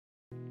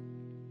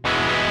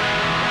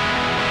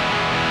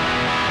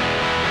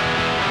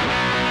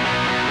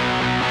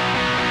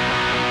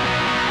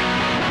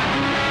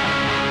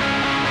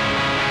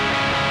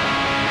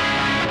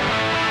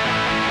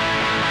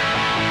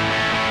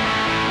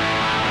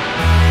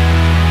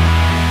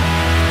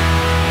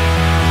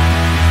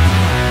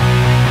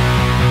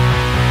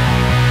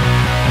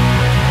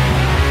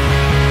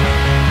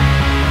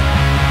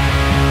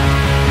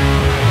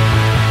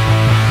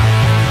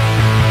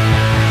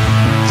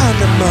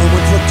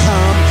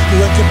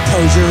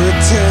Composure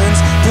returns,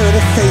 put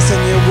a face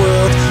on your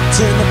world,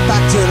 turn the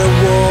back to the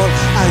wall,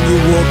 and you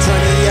walk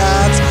 20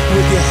 yards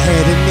with your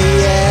head in the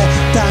air,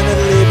 down a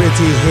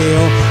Liberty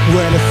Hill,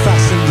 where the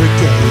Fashion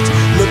Brigade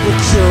look with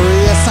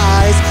curious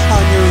eyes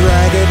on your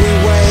raggedy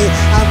way.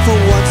 And for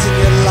once in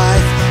your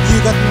life, you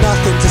got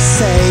nothing to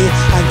say.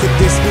 And could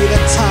this be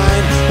the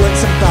time when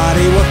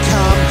somebody will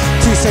come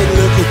to say,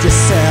 look at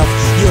yourself,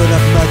 you're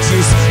not much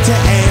use to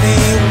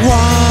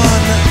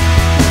anyone.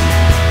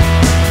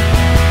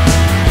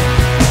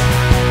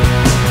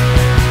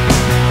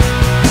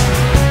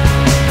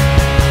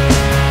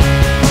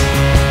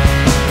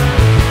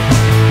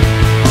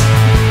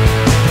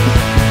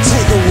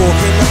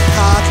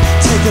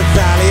 Take a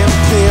Valiant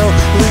pill,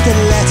 read the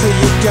letter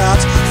you got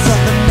from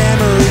the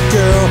memory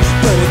girl.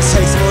 But it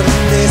takes more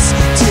than this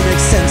to make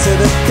sense of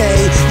the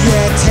day.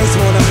 Yeah, it takes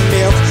more than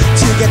milk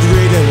to get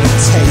rid of the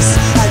taste.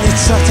 And you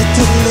trusted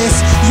to list,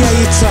 yeah,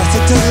 you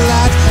trusted to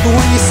lad. But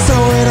when you saw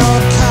it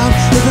all come,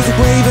 it was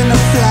waving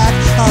the flag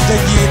of the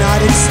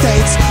United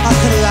States of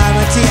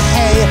calamity.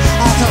 Hey,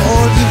 after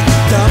all you've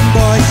done,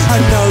 boy, I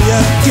know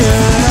you're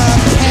gonna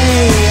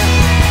pay.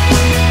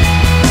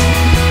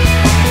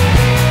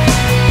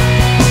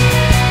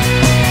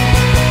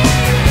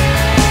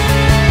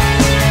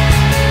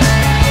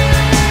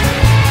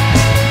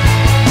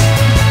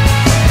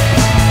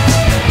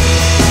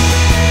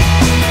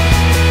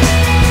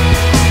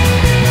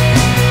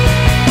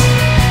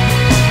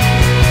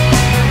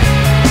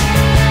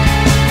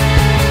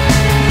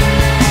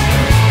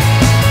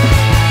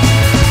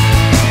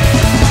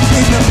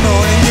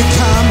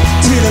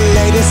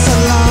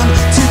 Salon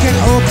to get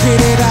all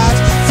kitted out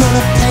for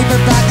the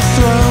paperback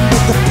throne,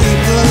 but the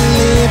people are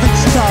living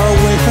far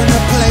away from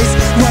the place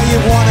where you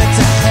wanted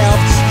to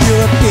help. You're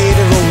a bit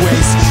of a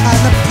waste, and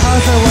the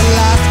puzzle will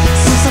laugh.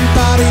 So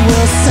somebody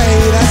will say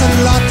there's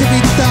a lot to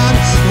be done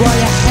while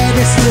your head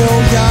is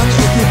still young.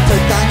 If you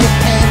put down your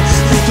pen,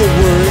 leave your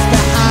worries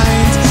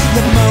behind.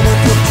 The moment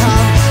will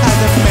come and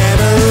the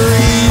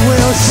memory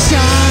will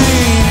shine.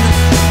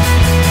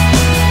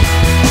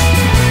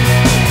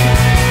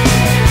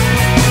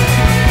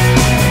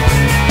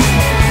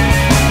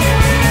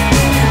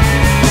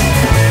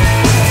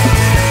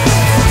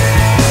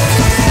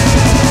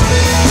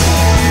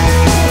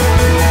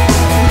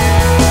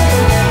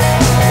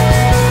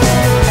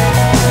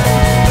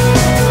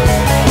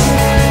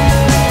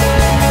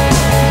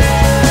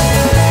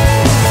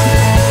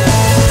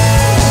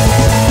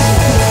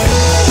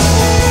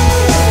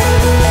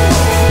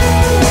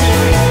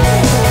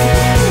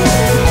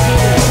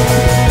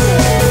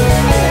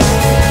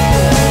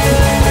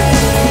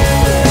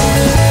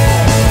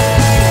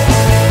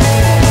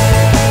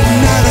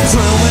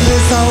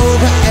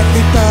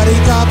 Everybody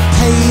got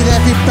paid,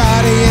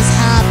 everybody is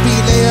happy,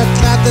 they are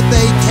glad that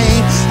they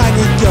came. And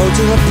you go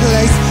to a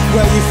place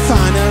where you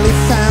finally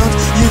found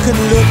you can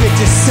look at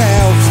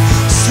yourself,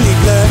 sleep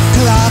the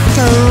clock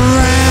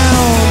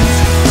around.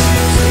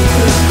 Sleep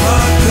the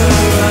clock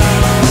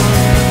around.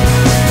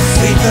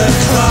 Sleep the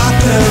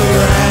clock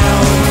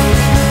around.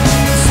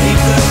 Sleep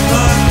the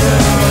clock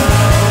around.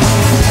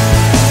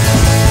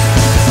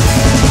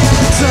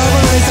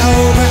 Trouble is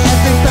over,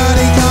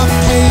 everybody got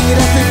paid,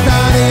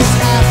 everybody is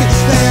happy,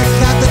 they are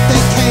glad that they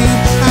came.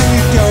 And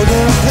you go to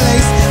a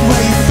place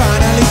where you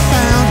finally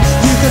found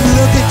you can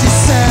look at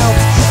yourself,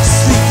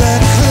 sleep the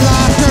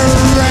clock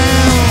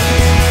around.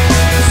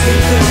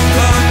 Sleep the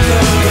clock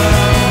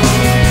around.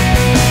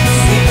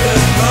 Sleep the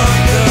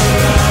clock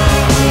around.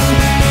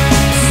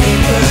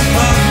 Sleep the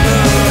clock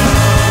around.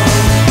 Sleep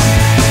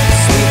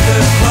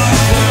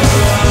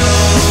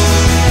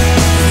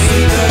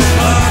the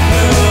clock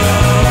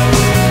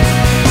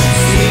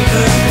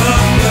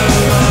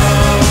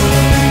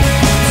around.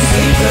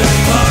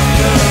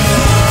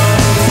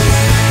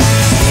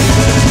 Sleep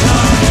the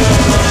clock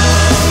around.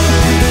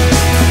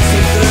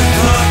 Sleep the clock around. Sleep the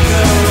clock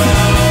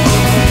around.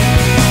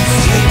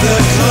 Sleep the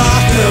clock around. Sleep the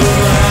clock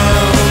around.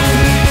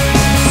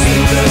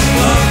 Sleep the clock around. Sleep the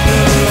clock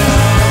around.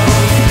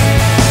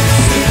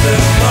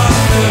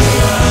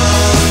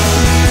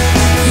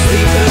 Sleep the clock around.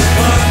 Sleep the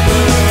clock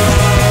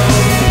around.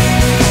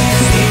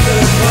 Sleep the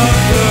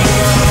clock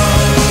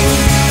around.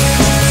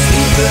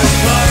 Sleep the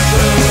clock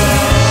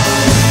around.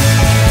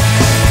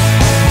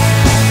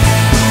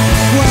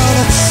 Well,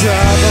 the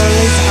trouble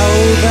is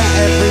over,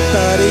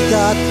 everybody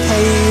got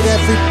paid,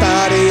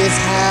 everybody is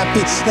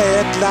happy, they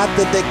are glad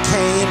that they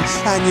came.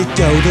 And you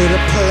go to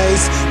the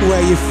place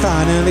where you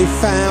finally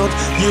found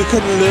you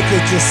can look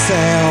at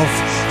yourself,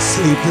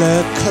 sleep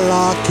the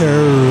clock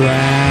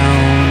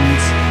around.